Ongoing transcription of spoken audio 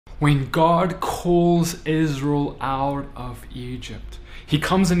When God calls Israel out of Egypt, He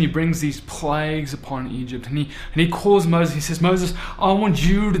comes and He brings these plagues upon Egypt. And he calls Moses. He says, Moses, I want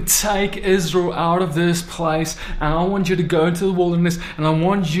you to take Israel out of this place. And I want you to go into the wilderness. And I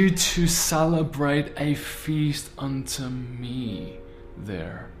want you to celebrate a feast unto me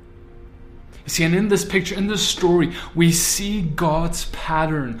there. You see, and in this picture, in this story, we see God's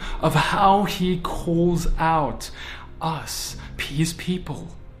pattern of how He calls out us, His people,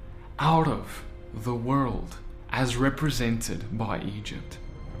 out of the world, as represented by Egypt.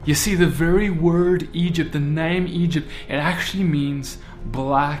 You see, the very word Egypt, the name Egypt, it actually means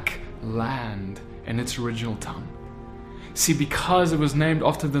black land in its original tongue. See, because it was named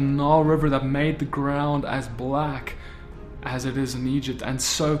after the Nile River that made the ground as black as it is in Egypt. And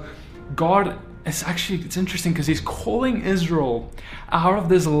so God, it's interesting because He's calling Israel out of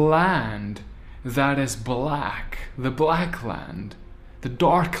this land that is black, the black land, the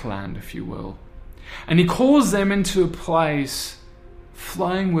dark land, if you will. And He calls them into a place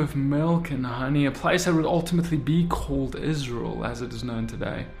flowing with milk and honey, a place that would ultimately be called Israel as it is known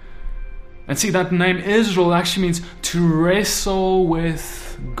today. And see, that name Israel actually means to wrestle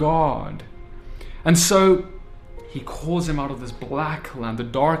with God. And so He calls them out of this black land, the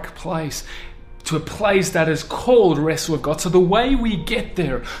dark place, to a place that is called wrestle with God. So the way we get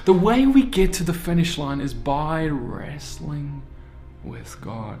there, the way we get to the finish line is by wrestling with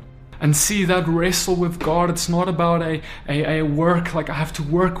God. And see, that wrestle with God, it's not about a work, like I have to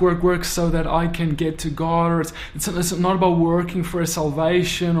work so that I can get to God, or it's not about working for a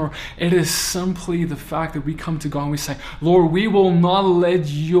salvation, or it is simply the fact that we come to God and we say, Lord, we will not let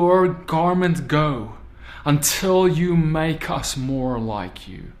your garment go until you make us more like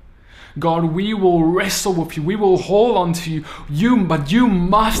you. God, we will wrestle with you, we will hold on to you, but you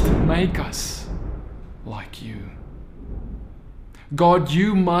must make us like you. God,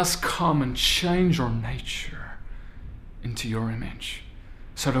 you must come and change our nature into your image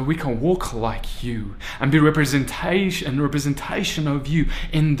so that we can walk like you and be representation of you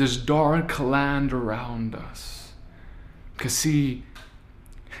in this dark land around us. Because see,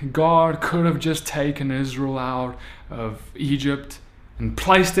 God could have just taken Israel out of Egypt and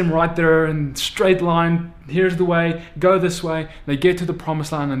placed them right there in straight line. Here's the way, go this way. They get to the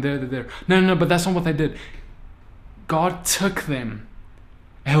promised land and they're there. No, but that's not what they did. God took them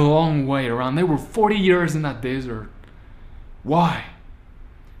a long way around. They were 40 years in that desert. Why?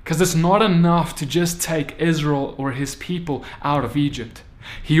 Because it's not enough to just take Israel or His people out of Egypt.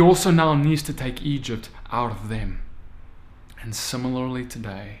 He also now needs to take Egypt out of them. And similarly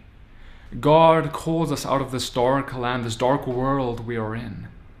today, God calls us out of this dark land, this dark world we are in.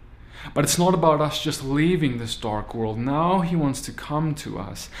 But it's not about us just leaving this dark world. Now He wants to come to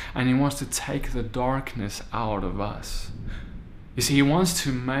us and He wants to take the darkness out of us. You see, He wants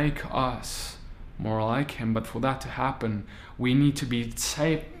to make us more like Him, but for that to happen, we need to be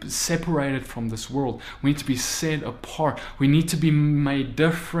separated from this world. We need to be set apart. We need to be made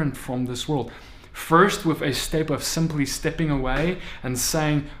different from this world. First, with a step of simply stepping away and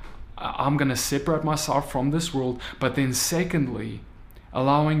saying, I'm going to separate myself from this world. But then secondly,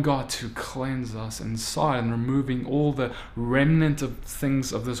 allowing God to cleanse us inside and removing all the remnant of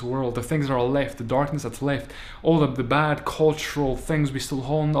things of this world, the things that are left, the darkness that's left, all the bad cultural things we still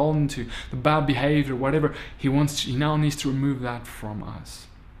hold on to, the bad behavior, whatever. He now needs to remove that from us.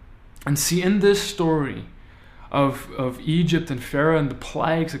 And see, in this story of Egypt and Pharaoh and the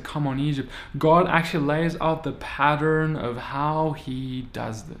plagues that come on Egypt, God actually lays out the pattern of how He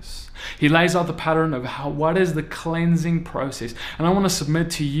does this. He lays out the pattern of what is the cleansing process. And I want to submit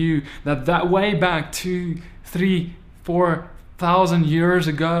to you that way back 2,000, 3,000, 4,000 years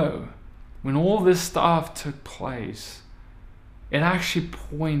ago, when all this stuff took place, it actually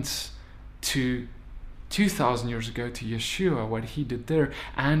points to 2,000 years ago to Yeshua, what He did there,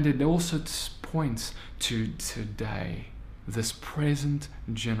 and it also points to today, this present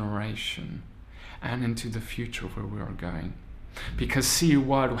generation, and into the future where we are going. Because see,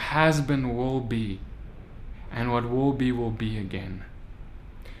 what has been will be, and what will be again.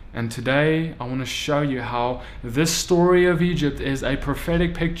 And today I want to show you how this story of Egypt is a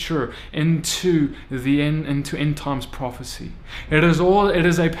prophetic picture into end times prophecy. It is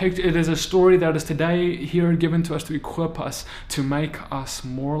a story that is today here given to us to equip us, to make us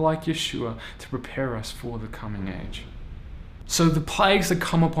more like Yeshua, to prepare us for the coming age. So the plagues that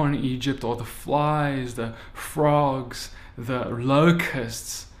come upon Egypt are the flies, the frogs, the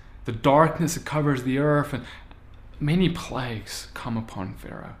locusts, the darkness that covers the earth, and many plagues come upon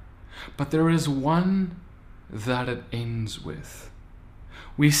Pharaoh. But there is one that it ends with.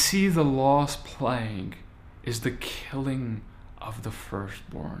 We see the last plague is the killing of the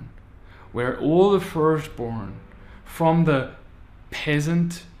firstborn, where all the firstborn, from the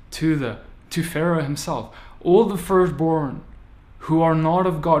peasant to Pharaoh himself, all the firstborn who are not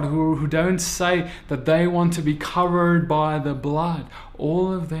of God, who don't say that they want to be covered by the blood,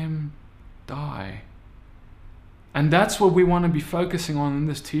 all of them die. And that's what we want to be focusing on in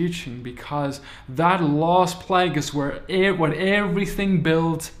this teaching, because that last plague is what everything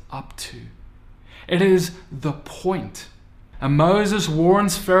builds up to. It is the point. And Moses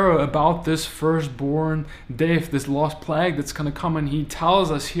warns Pharaoh about this firstborn death, this last plague that's going to come. And he tells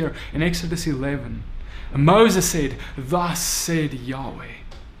us here in Exodus 11, and Moses said, "Thus said Yahweh,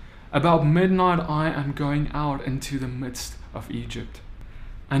 about midnight I am going out into the midst of Egypt.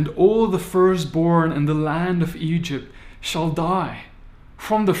 And all the firstborn in the land of Egypt shall die,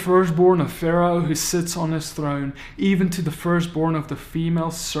 from the firstborn of Pharaoh who sits on his throne, even to the firstborn of the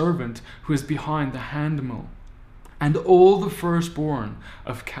female servant who is behind the handmill, and all the firstborn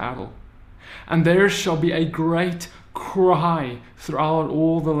of cattle. And there shall be a great cry throughout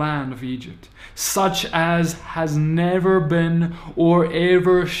all the land of Egypt, such as has never been or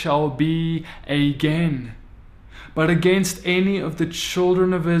ever shall be again. But against any of the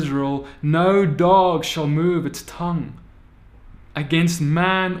children of Israel no dog shall move its tongue, against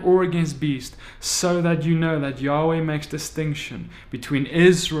man or against beast, so that you know that Yahweh makes distinction between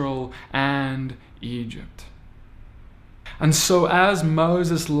Israel and Egypt." And so as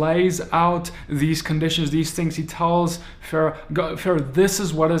Moses lays out these conditions, these things, he tells Pharaoh, this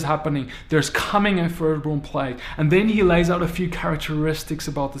is what is happening. There's coming a firstborn plague. And then he lays out a few characteristics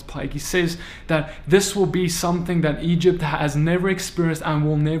about this plague. He says that this will be something that Egypt has never experienced and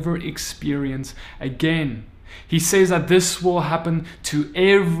will never experience again. He says that this will happen to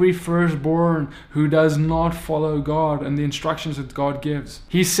every firstborn who does not follow God and the instructions that God gives.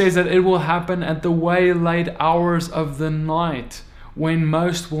 He says that it will happen at the waylaid hours of the night when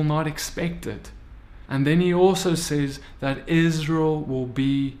most will not expect it. And then he also says that Israel will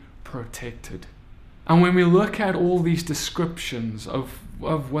be protected. And when we look at all these descriptions of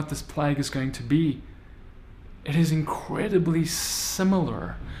what this plague is going to be, it is incredibly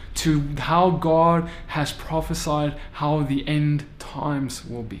similar to how God has prophesied how the end times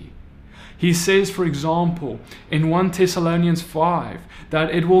will be. He says, for example, in 1 Thessalonians 5,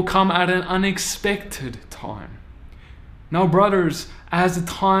 that it will come at an unexpected time. Now, brothers, as the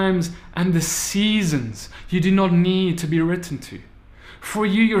times and the seasons, you do not need to be written to. For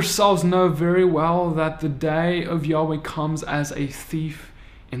you yourselves know very well that the day of Yahweh comes as a thief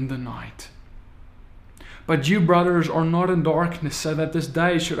in the night. But you, brothers, are not in darkness, so that this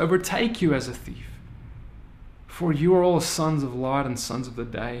day should overtake you as a thief. For you are all sons of light and sons of the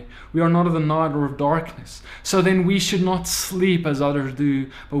day. We are not of the night or of darkness. So then we should not sleep as others do,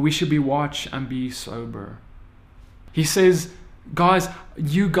 but we should be watch and be sober. He says, guys,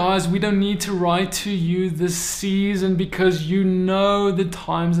 we don't need to write to you this season, because you know the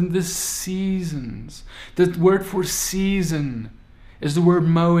times and the seasons. The word for season is the word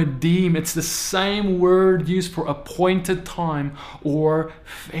moedim. It's the same word used for appointed time or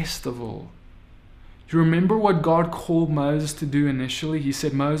festival. You remember what God called Moses to do initially? He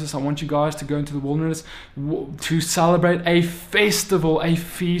said, Moses, I want you guys to go into the wilderness to celebrate a festival, a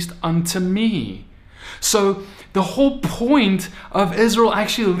feast unto me. So the whole point of Israel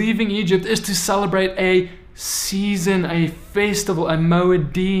actually leaving Egypt is to celebrate a season, a festival, a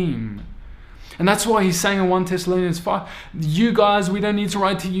moedim. And that's why he's saying in 1 Thessalonians 5, you guys, we don't need to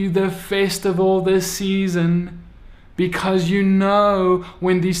write to you the festival, the season, because you know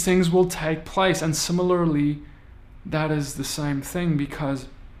when these things will take place. And similarly, that is the same thing, because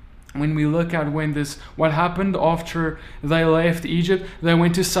when we look at what happened after they left Egypt, they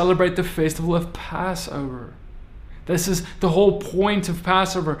went to celebrate the festival of Passover. This is the whole point of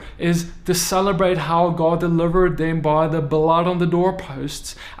Passover, is to celebrate how God delivered them by the blood on the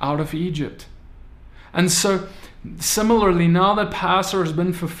doorposts out of Egypt. And so, similarly, now that Passover has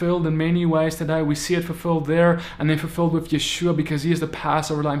been fulfilled in many ways today, we see it fulfilled there and then fulfilled with Yeshua, because he is the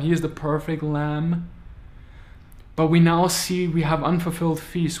Passover lamb, he is the perfect lamb. But we now see we have unfulfilled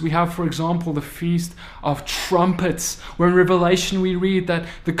feasts. We have, for example, the Feast of Trumpets, where in Revelation we read that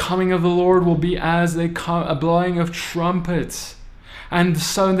the coming of the Lord will be as a blowing of trumpets. And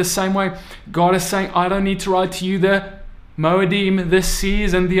so in the same way, God is saying, I don't need to write to you the Moedim, this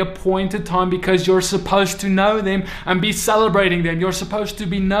season, the appointed time, because you're supposed to know them and be celebrating them. You're supposed to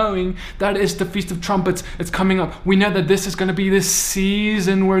be knowing that it's the Feast of Trumpets. It's coming up. We know that this is going to be this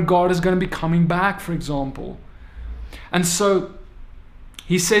season where God is going to be coming back, for example. And so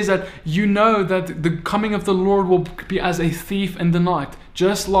he says that you know that the coming of the Lord will be as a thief in the night.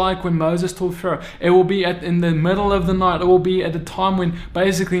 Just like when Moses told Pharaoh, it will be in the middle of the night. It will be at a time when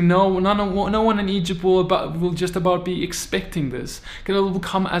basically no one in Egypt will just about be expecting this. It will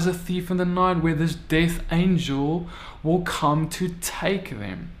come as a thief in the night, where this death angel will come to take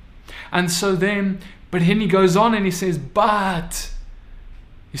them. And so then, but then he goes on and he says, but,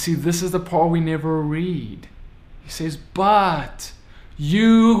 you see, this is the part we never read. He says, but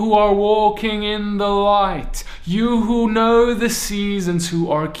you who are walking in the light, you who know the seasons, who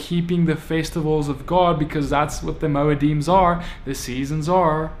are keeping the festivals of God, because that's what the Moedims are, the seasons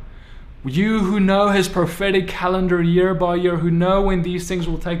are. You who know his prophetic calendar year by year, who know when these things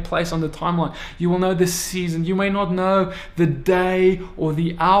will take place on the timeline. You will know the season. You may not know the day or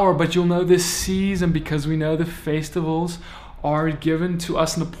the hour, but you'll know the season, because we know the festivals are given to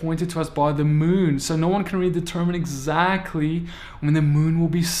us and appointed to us by the moon. So no one can really determine exactly when the moon will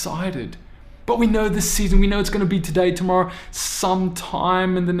be sighted. But we know the season. We know it's going to be today, tomorrow,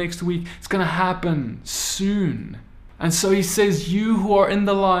 sometime in the next week. It's going to happen soon. And so he says, you who are in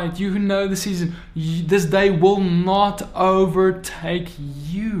the light, you who know the season, this day will not overtake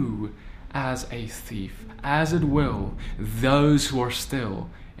you as a thief, as it will those who are still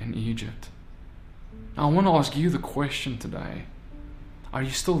in Egypt. Now, I want to ask you the question today. Are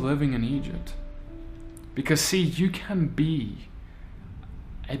you still living in Egypt? Because see, you can be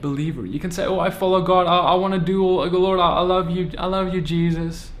a believer. You can say, oh, I follow God. I want to do all, Lord, I love you,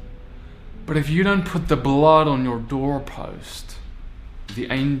 Jesus. But if you don't put the blood on your doorpost, the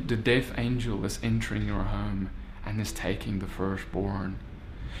death angel is entering your home and is taking the firstborn.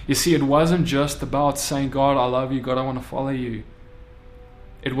 You see, it wasn't just about saying, God, I love you, God, I want to follow you.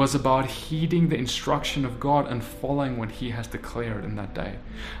 It was about heeding the instruction of God and following what he has declared in that day.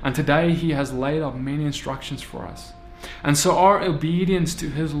 And today he has laid out many instructions for us. And so our obedience to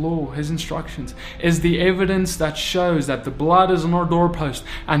his law, his instructions, is the evidence that shows that the blood is on our doorpost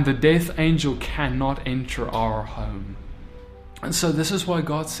and the death angel cannot enter our home. And so this is why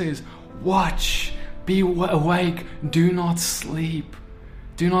God says, watch, be awake, do not sleep.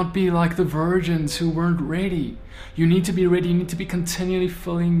 Do not be like the virgins who weren't ready. You need to be ready. You need to be continually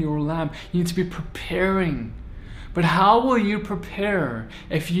filling your lamp. You need to be preparing. But how will you prepare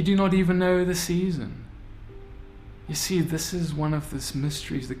if you do not even know the season? You see, this is one of the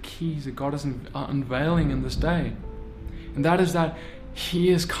mysteries, the keys that God is unveiling in this day. And that is that he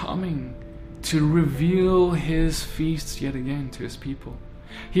is coming to reveal his feasts yet again to his people.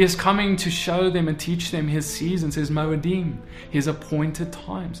 He is coming to show them and teach them his seasons, his Moedim, his appointed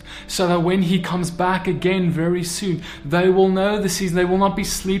times, so that when he comes back again very soon, they will know the season. They will not be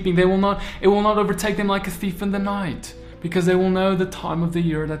sleeping. It will not overtake them like a thief in the night, because they will know the time of the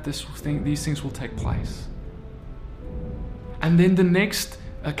year that these things will take place. And then the next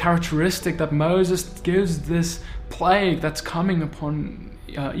characteristic that Moses gives this plague that's coming upon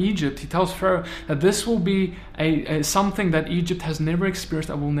Egypt, he tells Pharaoh that this will be something that Egypt has never experienced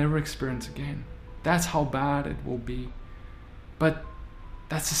and will never experience again. That's how bad it will be. But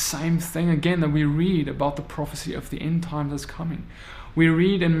that's the same thing again that we read about the prophecy of the end times that's coming. We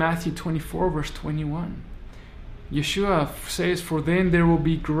read in Matthew 24 verse 21. Yeshua says, for then there will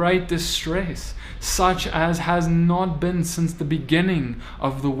be great distress, such as has not been since the beginning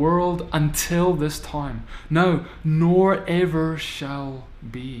of the world until this time. No, nor ever shall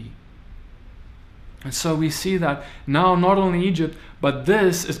be. And so we see that now not only Egypt, but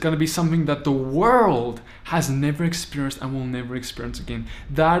this is going to be something that the world has never experienced and will never experience again.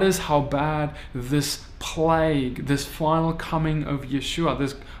 That is how bad this plague, this final coming of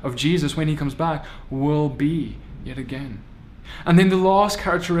Yeshua, of Jesus when he comes back, will be yet again. And then the last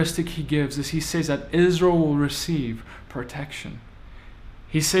characteristic he gives is he says that Israel will receive protection.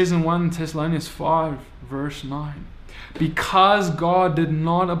 He says in 1 Thessalonians 5 verse 9, because God did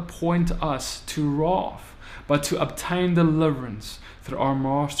not appoint us to wrath, but to obtain deliverance through our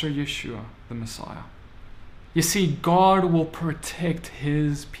Master Yeshua, the Messiah. You see, God will protect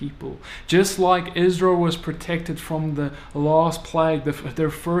his people. Just like Israel was protected from the last plague, their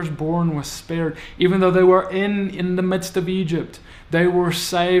firstborn was spared. Even though they were in the midst of Egypt, they were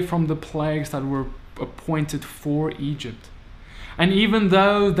saved from the plagues that were appointed for Egypt. And even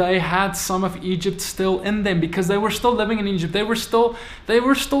though they had some of Egypt still in them, because they were still living in Egypt, they were still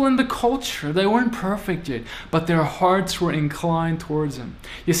in the culture. They weren't perfect yet, but their hearts were inclined towards him.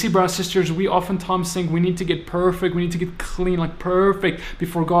 You see, brothers and sisters, we oftentimes think we need to get perfect, we need to get clean, like perfect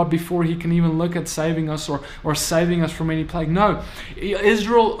before God, before he can even look at saving us or saving us from any plague. No,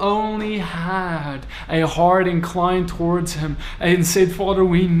 Israel only had a heart inclined towards him and said, Father,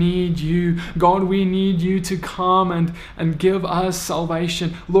 we need you. God, we need you to come and give us us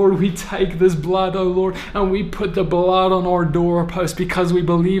salvation. Lord, we take this blood, oh Lord, and we put the blood on our doorpost because we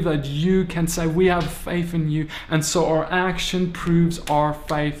believe that you can save. We have faith in you, and so our action proves our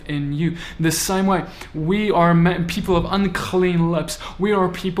faith in you. The same way, we are people of unclean lips. We are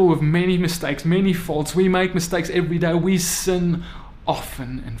people with many mistakes, many faults. We make mistakes every day. We sin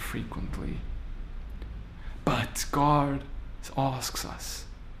often and frequently. But God asks us,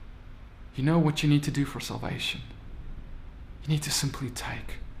 you know what you need to do for salvation? You need to simply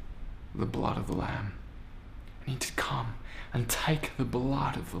take the blood of the Lamb. You need to come and take the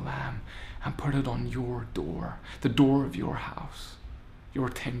blood of the Lamb and put it on your door, the door of your house, your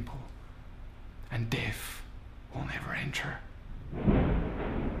temple, and death will never enter.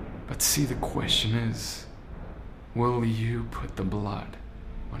 But see, the question is, will you put the blood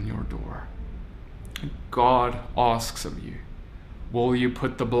on your door? God asks of you, will you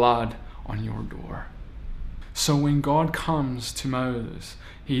put the blood on your door? So when God comes to Moses,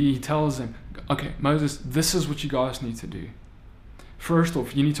 he tells him, okay, Moses, this is what you guys need to do. First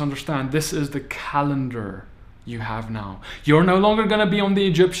off, you need to understand this is the calendar you have now. You're no longer going to be on the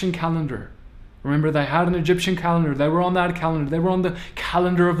Egyptian calendar. Remember, they had an Egyptian calendar. They were on that calendar. They were on the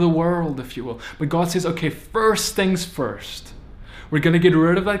calendar of the world, if you will. But God says, okay, first things first. We're going to get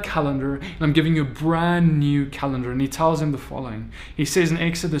rid of that calendar, and I'm giving you a brand new calendar. And he tells him the following. He says in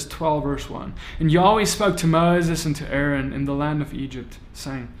Exodus 12, verse 1, and Yahweh spoke to Moses and to Aaron in the land of Egypt,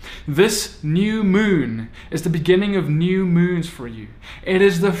 saying, this new moon is the beginning of new moons for you. It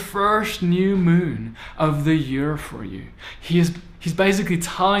is the first new moon of the year for you. He's basically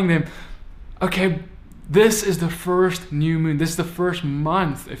telling them, okay, this is the first new moon. This is the first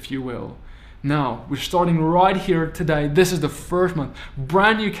month, if you will. Now, we're starting right here today. This is the first month,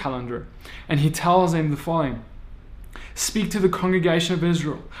 brand new calendar. And he tells them the following. Speak to the congregation of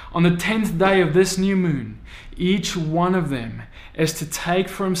Israel. On the 10th day of this new moon, each one of them is to take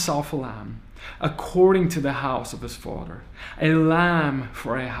for himself a lamb, according to the house of his father, a lamb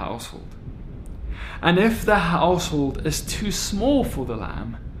for a household. And if the household is too small for the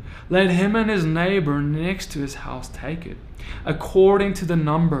lamb, let him and his neighbor next to his house take it, according to the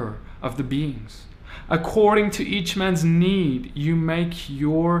number of the beings. According to each man's need, you make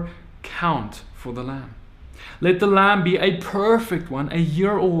your count for the lamb. Let the lamb be a perfect one, a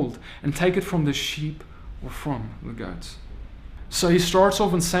year old, and take it from the sheep or from the goats. So he starts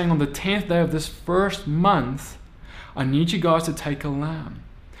off in saying, on the 10th day of this first month, I need you guys to take a lamb.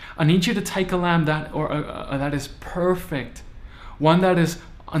 I need you to take a lamb that is perfect, one that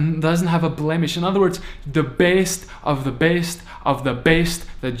doesn't have a blemish. In other words, the best of the best of the best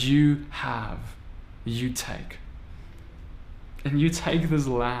that you have, you take. And you take this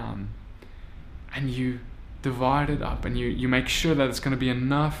lamb and you divide it up and you make sure that it's going to be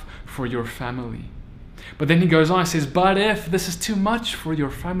enough for your family. But then he goes on and says, but if this is too much for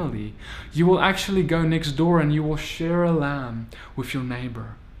your family, you will actually go next door and you will share a lamb with your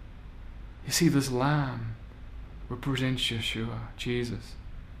neighbor. You see, this lamb represents Yeshua, Jesus.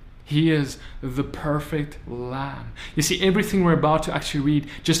 He is the perfect lamb. You see, everything we're about to actually read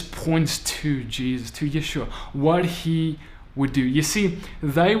just points to Jesus, to Yeshua, what he would do. You see,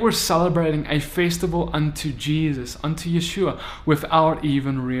 they were celebrating a festival unto Jesus, unto Yeshua, without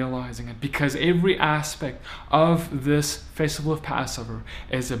even realizing it, because every aspect of this festival of Passover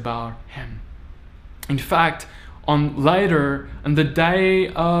is about him. In fact, on the day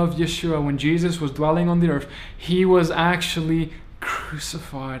of Yeshua, when Jesus was dwelling on the earth, he was actually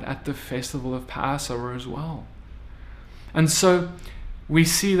crucified at the festival of Passover as well. And so we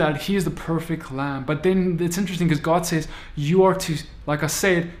see that he is the perfect lamb. But then it's interesting because God says you are to, like I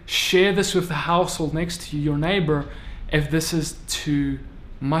said, share this with the household next to you, your neighbor, if this is too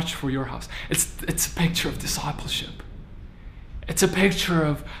much for your house. It's a picture of discipleship. It's a picture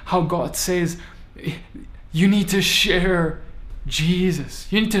of how God says you need to share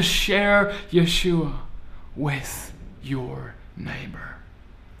Jesus. You need to share Yeshua with your neighbor.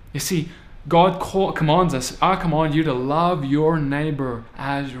 You see, God commands us, I command you to love your neighbor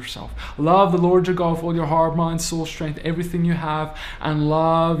as yourself. Love the Lord your God with all your heart, mind, soul, strength, everything you have, and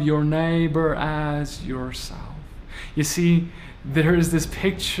love your neighbor as yourself. You see, there is this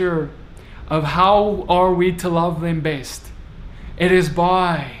picture of how are we to love them best. It is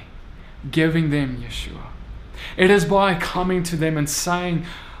by giving them Yeshua. It is by coming to them and saying,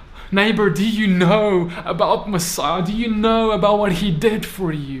 neighbor, do you know about Messiah? Do you know about what he did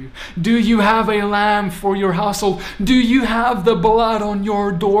for you? Do you have a lamb for your household? Do you have the blood on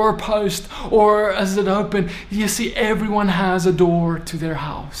your doorpost? Or is it open? You see, everyone has a door to their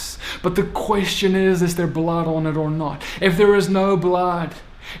house. But the question is there blood on it or not? If there is no blood,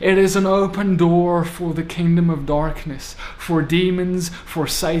 It is an open door for the kingdom of darkness, for demons, for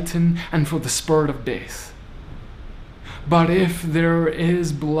Satan, and for the spirit of death. But if there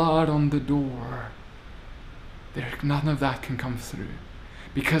is blood on the door, none of that can come through,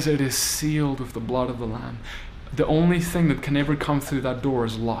 because it is sealed with the blood of the Lamb. The only thing that can ever come through that door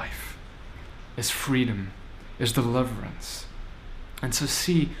is life, is freedom, is deliverance. And so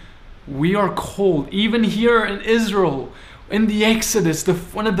see, we are called, even here in Israel, in the Exodus,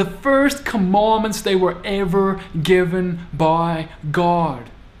 one of the first commandments they were ever given by God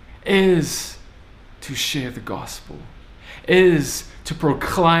is to share the gospel, is to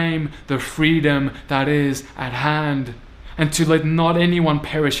proclaim the freedom that is at hand, and to let not anyone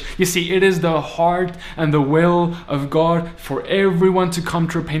perish. You see, it is the heart and the will of God for everyone to come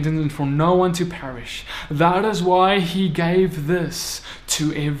to repentance and for no one to perish. That is why He gave this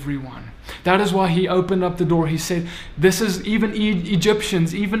to everyone. That is why He opened up the door. He said, this is even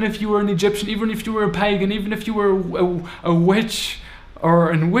Egyptians, even if you were an Egyptian, even if you were a pagan, even if you were a witch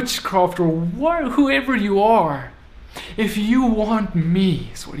or in witchcraft or whoever you are, if you want me,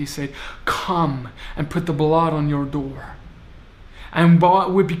 is what He said, come and put the blood on your door. And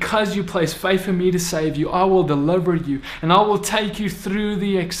because you place faith in me to save you, I will deliver you. And I will take you through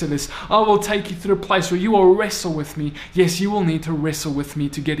the Exodus. I will take you through a place where you will wrestle with me. Yes, you will need to wrestle with me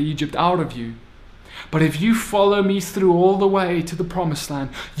to get Egypt out of you. But if you follow me through all the way to the promised land,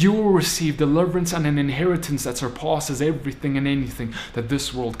 you will receive deliverance and an inheritance that surpasses everything and anything that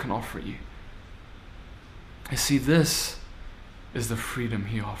this world can offer you. You see, this is the freedom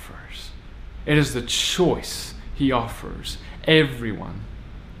He offers. It is the choice He offers everyone.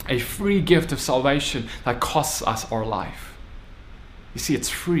 A free gift of salvation that costs us our life. You see, it's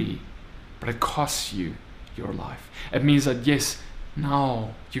free, but it costs you your life. It means that, yes,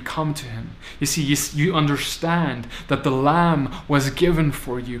 now you come to Him. You see, you understand that the Lamb was given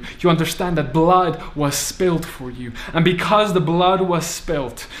for you. You understand that blood was spilled for you. And because the blood was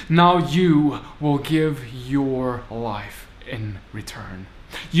spilled, now you will give your life in return.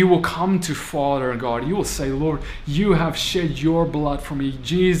 You will come to Father God. You will say, Lord, you have shed your blood for me.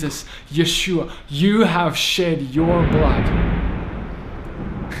 Jesus, Yeshua, you have shed your blood.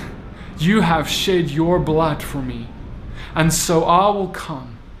 You have shed your blood for me. And so I will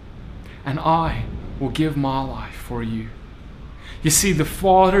come and I will give my life for you. You see, the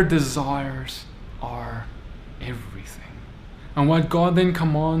Father desires are everything. And what God then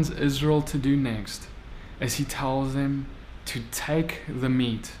commands Israel to do next is He tells them to take the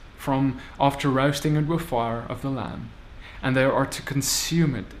meat from after roasting it with fire of the lamb, and they are to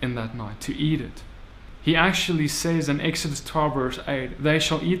consume it in that night, to eat it. He actually says in Exodus 12 verse 8, they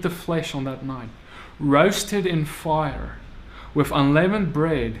shall eat the flesh on that night, roasted in fire, with unleavened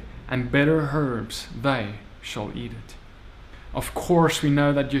bread and bitter herbs, they shall eat it. Of course, we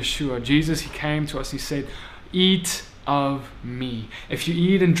know that Yeshua, Jesus, He came to us, He said, eat of me. If you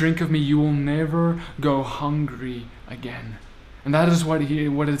eat and drink of me, you will never go hungry again. And that is what it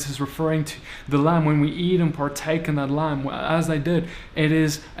is referring to. The lamb, when we eat and partake in that lamb, as they did, it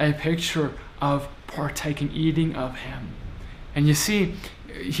is a picture of partaking, eating of Him. And you see,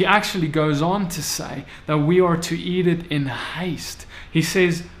 He actually goes on to say that we are to eat it in haste. He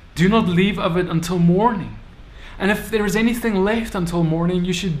says, do not leave of it until morning. And if there is anything left until morning,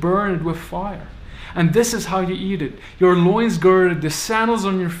 you should burn it with fire. And this is how you eat it. Your loins girded, the sandals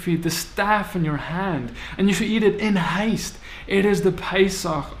on your feet, the staff in your hand. And you should eat it in haste. It is the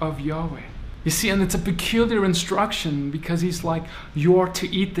Pesach of Yahweh. You see, and it's a peculiar instruction because He's like, you are to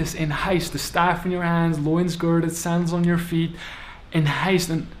eat this in haste. The staff in your hands, loins girded, sandals on your feet, in haste.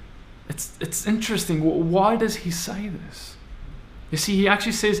 And it's interesting. Why does He say this? You see, He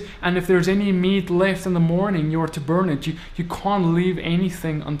actually says, and if there's any meat left in the morning, you are to burn it. You can't leave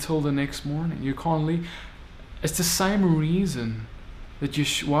anything until the next morning. You can't leave. It's the same reason that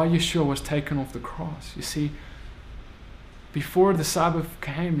why Yeshua was taken off the cross. You see, before the Sabbath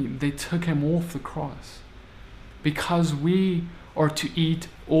came, they took Him off the cross because we are to eat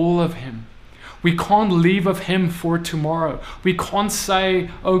all of Him. We can't leave of Him for tomorrow. We can't say,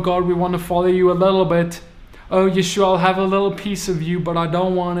 oh God, we want to follow you a little bit. Oh, Yeshua, I'll have a little piece of you, but I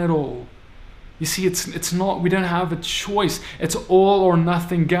don't want it all. You see, it's not, we don't have a choice. It's all or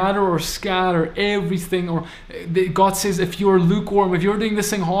nothing, gather or scatter, everything. Or God says, if you're lukewarm, if you're doing this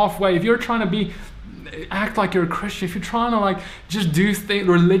thing halfway, if you're trying to act like you're a Christian, if you're trying to just do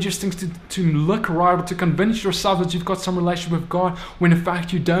religious things to look right, or to convince yourself that you've got some relationship with God, when in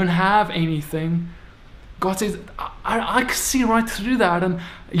fact you don't have anything, God says, I can see right through that, and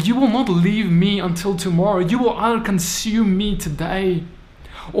you will not leave me until tomorrow. You will either consume me today,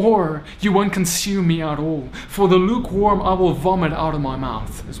 or you won't consume me at all. For the lukewarm I will vomit out of my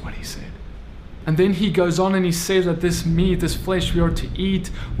mouth, is what he said. And then he goes on and he says that this meat, this flesh, we are to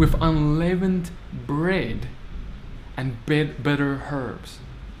eat with unleavened bread and bitter herbs.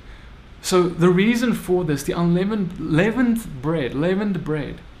 So the reason for this, the leavened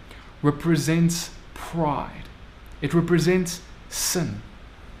bread represents pride. It represents sin.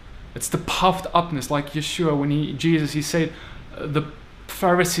 It's the puffed upness, like Yeshua, when Jesus said, the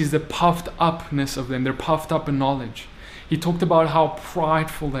Pharisees, the puffed upness of them, they're puffed up in knowledge. He talked about how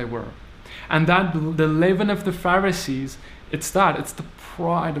prideful they were. And that, the leaven of the Pharisees, it's the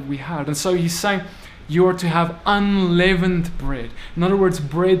pride that we had. And so he's saying, you are to have unleavened bread. In other words,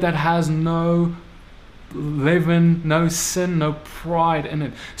 bread that has no leaven, no sin, no pride in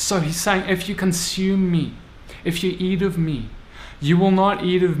it. So he's saying, if you consume me, if you eat of me, you will not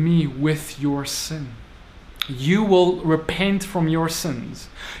eat of me with your sin. You will repent from your sins.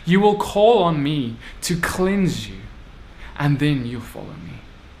 You will call on me to cleanse you, and then you'll follow me.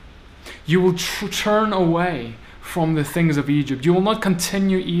 You will turn away from the things of Egypt. You will not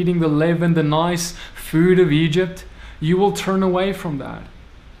continue eating the leaven, the nice food of Egypt. You will turn away from that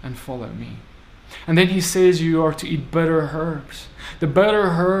and follow me. And then he says you are to eat bitter herbs. The bitter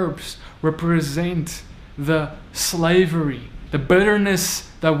herbs represent the slavery, the bitterness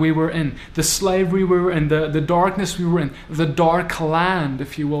that we were in, the slavery we were in, the darkness we were in, the dark land,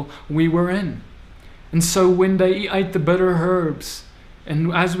 if you will, we were in. And so when they ate the bitter herbs,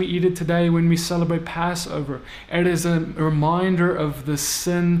 and as we eat it today, when we celebrate Passover, it is a reminder of the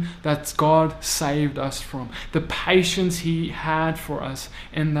sin that God saved us from, the patience He had for us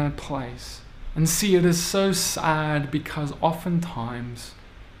in that place. And see, it is so sad because oftentimes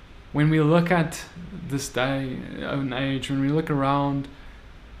when we look at this day and age, when we look around,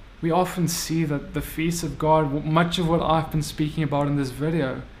 we often see that the feasts of God, much of what I've been speaking about in this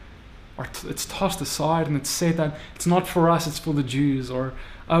video, it's tossed aside, and it's said that it's not for us, it's for the Jews, or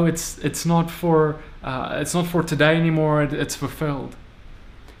it's not for today anymore, it's fulfilled.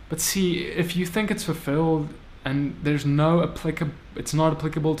 But see, if you think it's fulfilled and it's not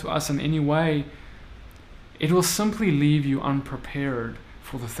applicable to us in any way, it will simply leave you unprepared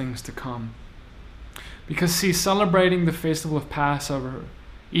for the things to come. Because see, celebrating the festival of Passover,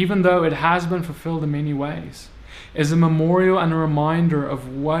 even though it has been fulfilled in many ways, is a memorial and a reminder of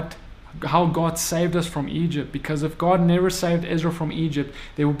how God saved us from Egypt. Because if God never saved Israel from Egypt,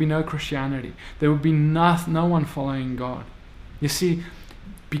 there would be no Christianity. There would be no one following God. You see,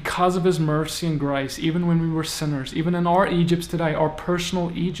 because of His mercy and grace, even when we were sinners, even in our Egypts today, our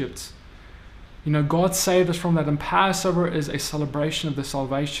personal Egypts, God saved us from that. And Passover is a celebration of the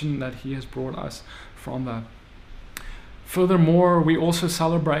salvation that He has brought us from that. Furthermore, we also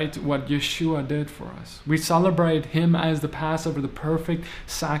celebrate what Yeshua did for us. We celebrate Him as the Passover, the perfect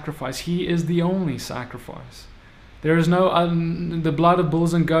sacrifice. He is the only sacrifice. There is no, the blood of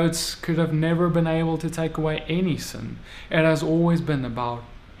bulls and goats could have never been able to take away any sin. It has always been about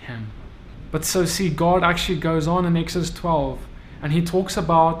Him. But so see, God actually goes on in Exodus 12, and He talks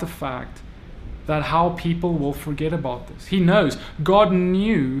about the fact that how people will forget about this. He knows, God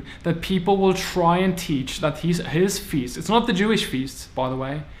knew that people will try and teach that His feast, it's not the Jewish feasts, by the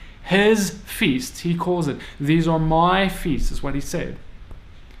way, His feasts, He calls it, these are my feasts, is what He said.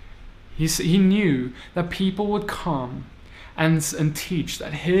 He knew that people would come and teach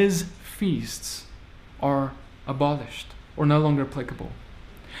that His feasts are abolished or no longer applicable.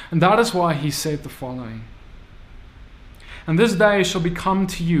 And that is why He said the following: "And this day shall become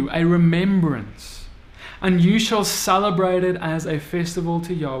to you a remembrance, and you shall celebrate it as a festival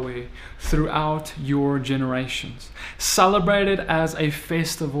to Yahweh throughout your generations." Celebrate it as a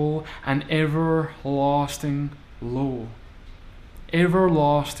festival, an everlasting law.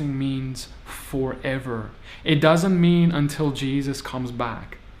 Everlasting means forever. It doesn't mean until Jesus comes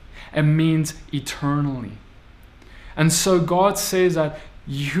back. It means eternally. And so God says that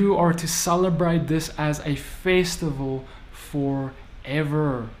you are to celebrate this as a festival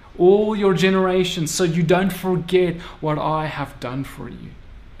forever, all your generations, so you don't forget what I have done for you.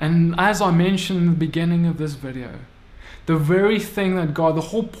 And as I mentioned in the beginning of this video, the very thing that God, the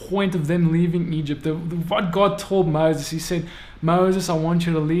whole point of them leaving Egypt, what God told Moses, He said, "Moses, I want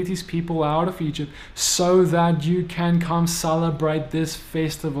you to lead these people out of Egypt so that you can come celebrate this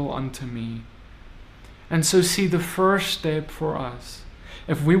festival unto me." And so see, the first step for us,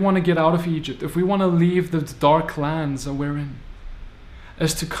 if we want to get out of Egypt, if we want to leave the dark lands that we're in,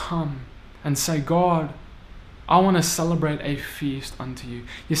 is to come and say, "God, I want to celebrate a feast unto you."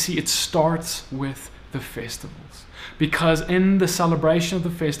 You see, it starts with the festivals. Because in the celebration of the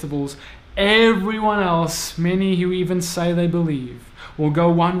festivals, Everyone else, many who even say they believe, will go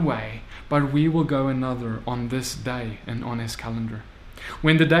one way, but we will go another on this day and on his calendar.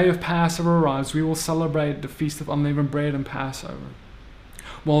 When the day of Passover arrives, we will celebrate the Feast of Unleavened Bread and Passover,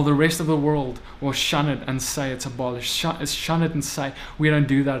 while the rest of the world will shun it and say it's abolished. Shun it and say we don't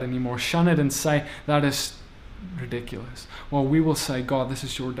do that anymore. Shun it and say that is ridiculous. Well, we will say, God, this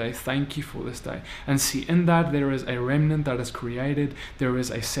is your day. Thank you for this day. And see, in that there is a remnant that is created. There is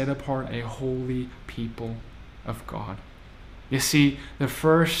a set apart, a holy people of God. You see, the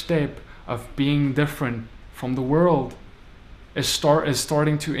first step of being different from the world is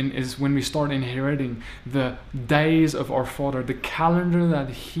when we start inheriting the days of our Father, the calendar that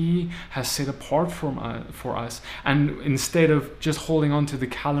He has set apart for us, and instead of just holding on to the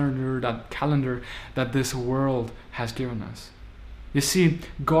calendar that this world has given us. You see,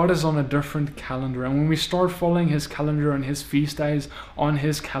 God is on a different calendar, and when we start following His calendar and His feast days on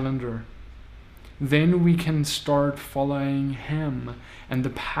His calendar, then we can start following Him and the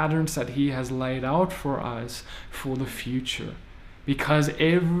patterns that He has laid out for us for the future. Because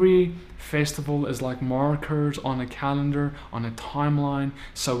every festival is like markers on a calendar, on a timeline,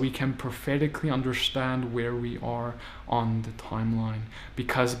 so we can prophetically understand where we are on the timeline.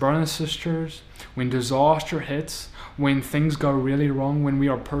 Because, brothers and sisters, when disaster hits, when things go really wrong, when we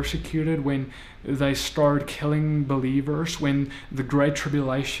are persecuted, when they start killing believers, when the Great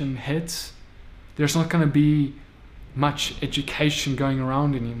Tribulation hits, there's not going to be much education going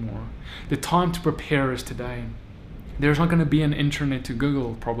around anymore. The time to prepare is today. There's not going to be an internet to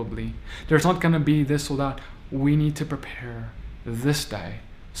Google, probably. There's not going to be this or that. We need to prepare this day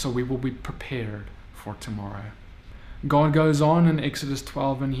so we will be prepared for tomorrow. God goes on in Exodus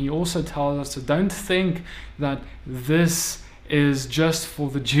 12, and He also tells us to don't think that this is just for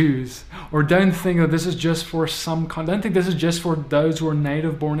the Jews, or don't think that this is just for don't think this is just for those who are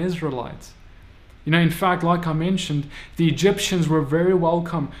native-born Israelites. You know, in fact, like I mentioned, the Egyptians were very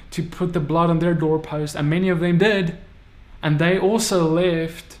welcome to put the blood on their doorpost, and many of them did. And they also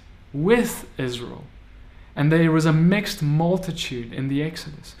left with Israel. And there was a mixed multitude in the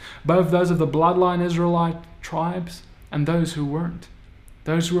Exodus, both those of the bloodline Israelite tribes and those who weren't.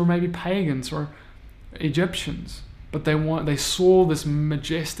 Those who were maybe pagans or Egyptians. But they saw this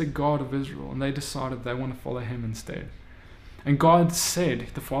majestic God of Israel, and they decided they want to follow Him instead. And God said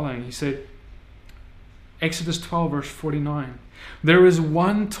the following. He said, Exodus 12 verse 49, there is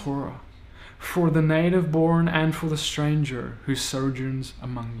one Torah for the native born and for the stranger who sojourns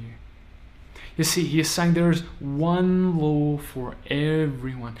among you. You see, He is saying there is one law for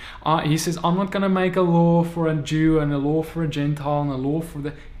everyone. He says, I'm not going to make a law for a Jew and a law for a Gentile and a law for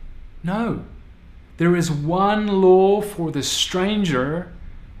the... No. There is one law for the stranger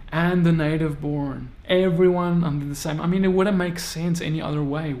and the native born. Everyone under the same... I mean, it wouldn't make sense any other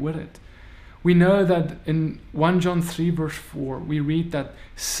way, would it? We know that in 1 John 3 verse 4, we read that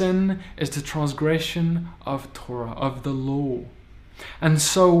sin is the transgression of Torah, of the law. And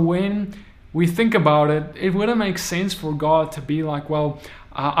so when we think about it, it wouldn't make sense for God to be like, well,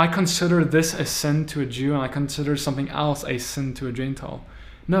 I consider this a sin to a Jew and I consider something else a sin to a Gentile.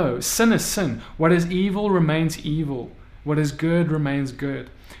 No, sin is sin. What is evil remains evil. What is good remains good.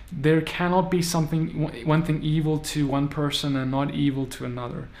 There cannot be one thing evil to one person and not evil to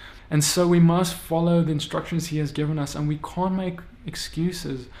another. And so we must follow the instructions He has given us, and we can't make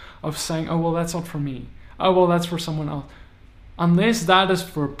excuses of saying, oh, well, that's not for me. Oh, well, that's for someone else. Unless that is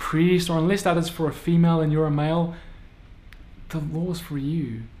for a priest, or unless that is for a female and you're a male, the law is for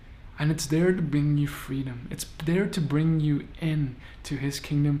you. And it's there to bring you freedom. It's there to bring you in to His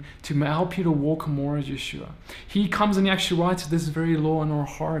kingdom, to help you to walk more as Yeshua. He comes and He actually writes this very law in our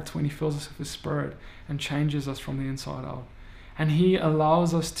hearts when He fills us with His Spirit and changes us from the inside out. And He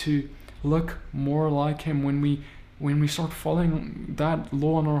allows us to look more like Him when we start following that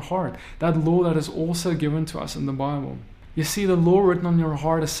law in our heart. That law that is also given to us in the Bible. You see, the law written on your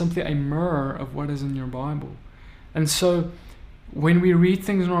heart is simply a mirror of what is in your Bible. And so when we read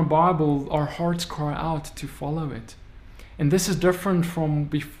things in our Bible, our hearts cry out to follow it. And this is different from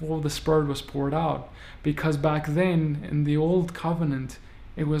before the Spirit was poured out. Because back then, in the Old Covenant,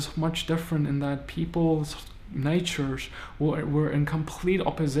 it was much different in that people's natures were in complete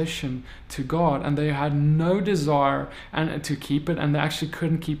opposition to God, and they had no desire to keep it, and they actually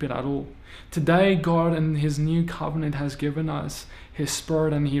couldn't keep it at all. Today, God in His new covenant has given us His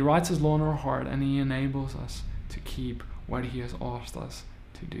Spirit, and He writes His law in our heart, and He enables us to keep what He has asked us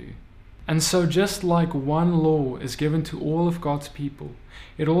to do. And so just like one law is given to all of God's people,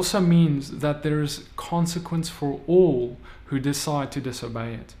 it also means that there is consequence for all who decide to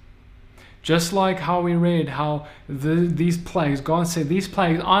disobey it. Just like how we read how these plagues, God said, these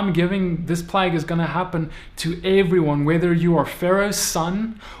plagues, I'm giving, this plague is going to happen to everyone, whether you are Pharaoh's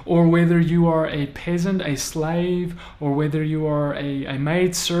son, or whether you are a peasant, a slave, or whether you are a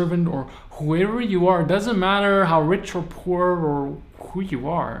maid servant, or whoever you are. It doesn't matter how rich or poor or who you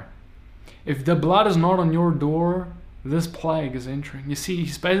are. If the blood is not on your door, this plague is entering. You see,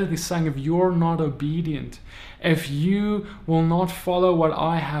 he's basically saying, if you're not obedient, if you will not follow what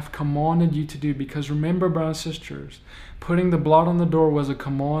I have commanded you to do, because remember, brothers and sisters, putting the blood on the door was a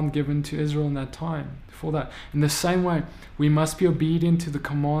command given to Israel in that time. For that, in the same way, we must be obedient to the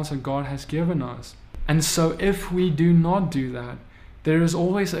commands that God has given us. And so if we do not do that, there is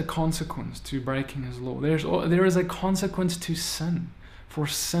always a consequence to breaking his law. There is a consequence to sin, for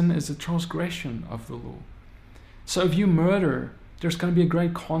sin is a transgression of the law. So if you murder, there's going to be a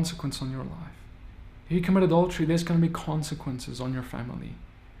great consequence on your life. If you commit adultery, there's going to be consequences on your family.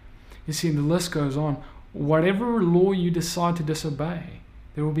 You see, the list goes on. Whatever law you decide to disobey,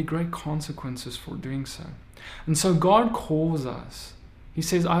 there will be great consequences for doing so. And so God calls us. He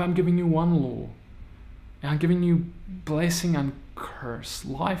says, I am giving you one law. And I'm giving you blessing and curse,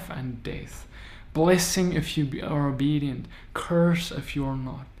 life and death. Blessing if you are obedient, curse if you are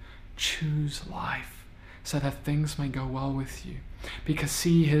not. Choose life, so that things may go well with you. Because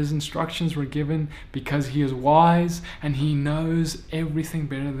see, his instructions were given because he is wise and he knows everything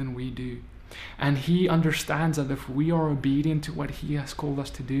better than we do. And he understands that if we are obedient to what he has called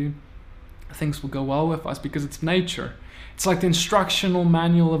us to do, things will go well with us, because it's nature. It's like the instructional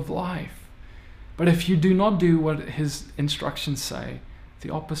manual of life. But if you do not do what his instructions say,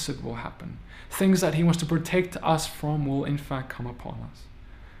 the opposite will happen. Things that he wants to protect us from will in fact come upon us.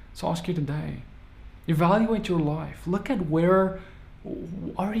 So I ask you today, evaluate your life. Look at where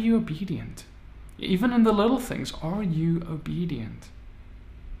are you obedient? Even in the little things, are you obedient?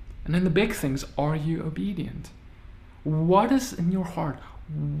 And in the big things, are you obedient? What is in your heart?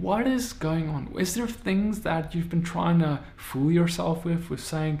 What is going on? Is there things that you've been trying to fool yourself with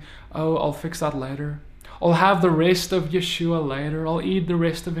saying, oh, I'll fix that later. I'll have the rest of Yeshua later. I'll eat the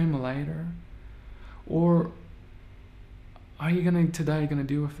rest of him later. Or are you today going to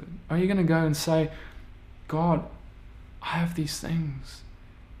deal with it? Are you going to go and say, God, I have these things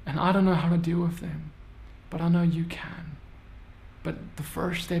and I don't know how to deal with them, but I know you can. But the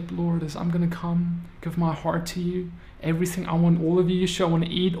first step, Lord, is I'm going to come, give my heart to you. Everything, I want all of you, Yeshua. I want to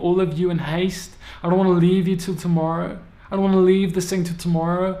eat all of you in haste. I don't want to leave you till tomorrow. I don't want to leave this thing till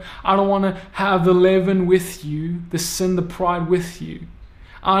tomorrow. I don't want to have the leaven with you, the sin, the pride with you.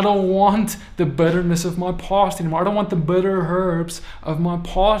 I don't want the bitterness of my past anymore. I don't want the bitter herbs of my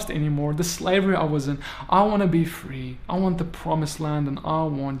past anymore, the slavery I was in. I want to be free. I want the promised land, and I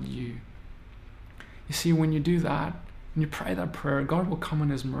want you. You see, when you do that, when you pray that prayer, God will come in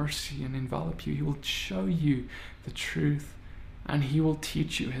his mercy and envelop you. He will show you the truth, and he will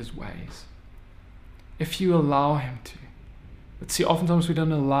teach you his ways, if you allow him to. But see, oftentimes we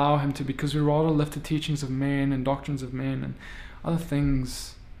don't allow him to, because we rather lift the teachings of men and doctrines of men and other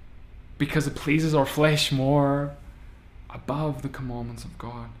things, because it pleases our flesh more, above the commandments of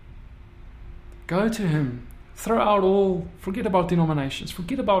God. Go to him. Throw out all, forget about denominations,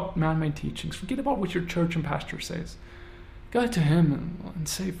 forget about man-made teachings, forget about what your church and pastor says. Go to him and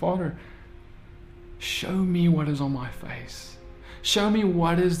say, Father, show me what is on my face. Show me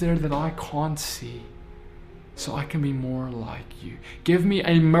what is there that I can't see, so I can be more like you. Give me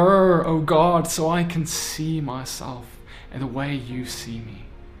a mirror, O God, so I can see myself and the way you see me.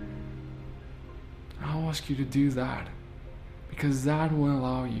 I'll ask you to do that, because that will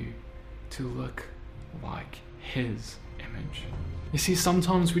allow you to look like his image. You see,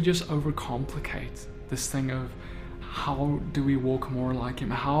 sometimes we just overcomplicate this thing of how do we walk more like him?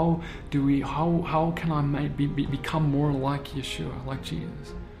 How can I become more like Yeshua, like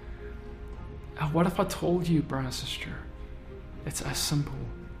Jesus? What if I told you, brother and sister, it's as simple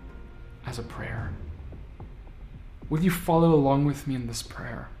as a prayer? Will you follow along with me in this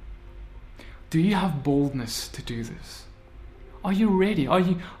prayer? Do you have boldness to do this? Are you ready? Are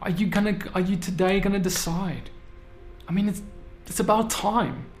you today gonna decide? I mean, it's about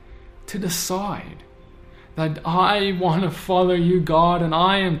time to decide that I want to follow you, God, and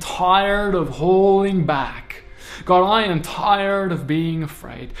I am tired of holding back. God, I am tired of being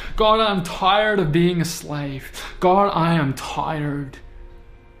afraid. God, I'm tired of being a slave. God, I am tired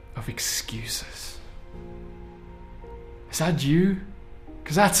of excuses. Is that you?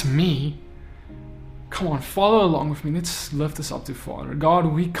 Because that's me. Come on, follow along with me. Let's lift this up to Father. God,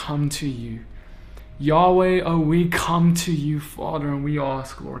 we come to you. Yahweh, oh, we come to you, Father, and we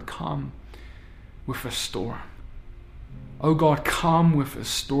ask, Lord, come with a storm. Oh God, come with a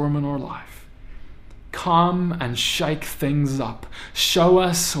storm in our life. Come and shake things up. Show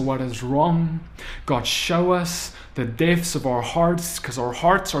us what is wrong. God, show us the depths of our hearts, because our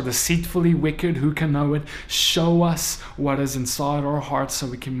hearts are deceitfully wicked. Who can know it? Show us what is inside our hearts so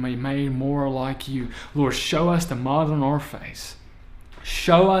we can be made more like you. Lord, show us the mud on our face.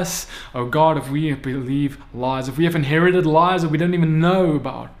 Show us, oh God, if we believe lies, if we have inherited lies that we don't even know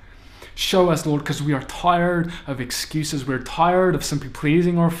about. Show us, Lord, because we are tired of excuses. We're tired of simply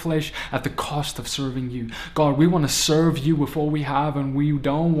pleasing our flesh at the cost of serving you. God, we want to serve you with all we have, and we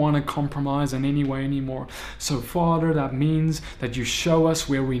don't want to compromise in any way anymore. So, Father, that means that you show us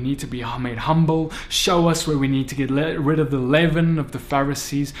where we need to be made humble. Show us where we need to get rid of the leaven of the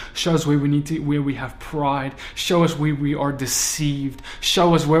Pharisees. Show us where we have pride. Show us where we are deceived.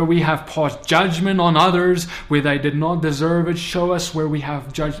 Show us where we have passed judgment on others where they did not deserve it. Show us where we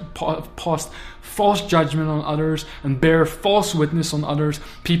have passed false judgment on others and bear false witness on others,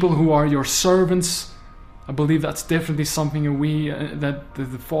 people who are your servants. I believe that's definitely something that the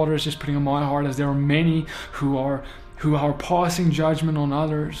Father is just putting on my heart, as there are many who are passing judgment on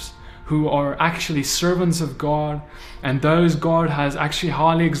others, who are actually servants of God, and those God has actually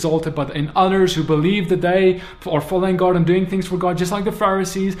highly exalted, but in others who believe that they are following God and doing things for God, just like the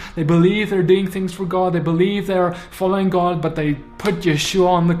Pharisees. They believe they're doing things for God, they believe they're following God, but they put Yeshua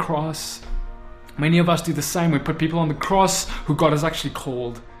on the cross. Many of us do the same. We put people on the cross who God has actually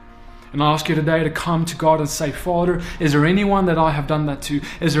called. And I ask you today to come to God and say, Father, is there anyone that I have done that to?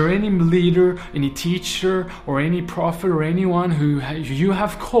 Is there any leader, any teacher, or any prophet, or anyone who you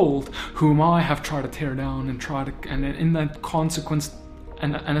have called, whom I have tried to tear down and in that consequence,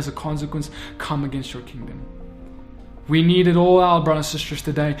 and as a consequence, come against your kingdom? We need it all out, brothers and sisters,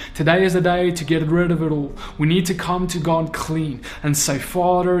 today. Today is the day to get rid of it all. We need to come to God clean and say,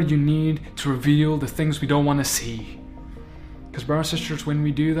 Father, you need to reveal the things we don't want to see. Because, brothers and sisters, when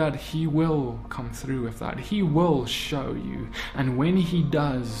we do that, He will come through with that. He will show you. And when He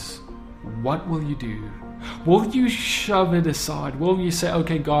does, what will you do? Will you shove it aside? Will you say,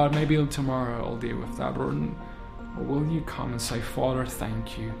 okay, God, maybe tomorrow I'll deal with that? Or will you come and say, Father,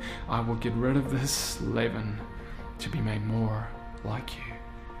 thank you. I will get rid of this leaven to be made more like you.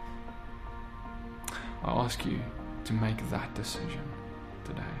 I ask you to make that decision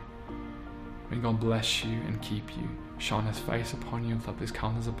today. May God bless you and keep you, shine His face upon you, and lift His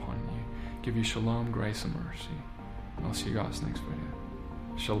countenance upon you, give you shalom, grace, and mercy. And I'll see you guys next video.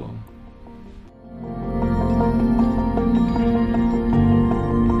 Shalom.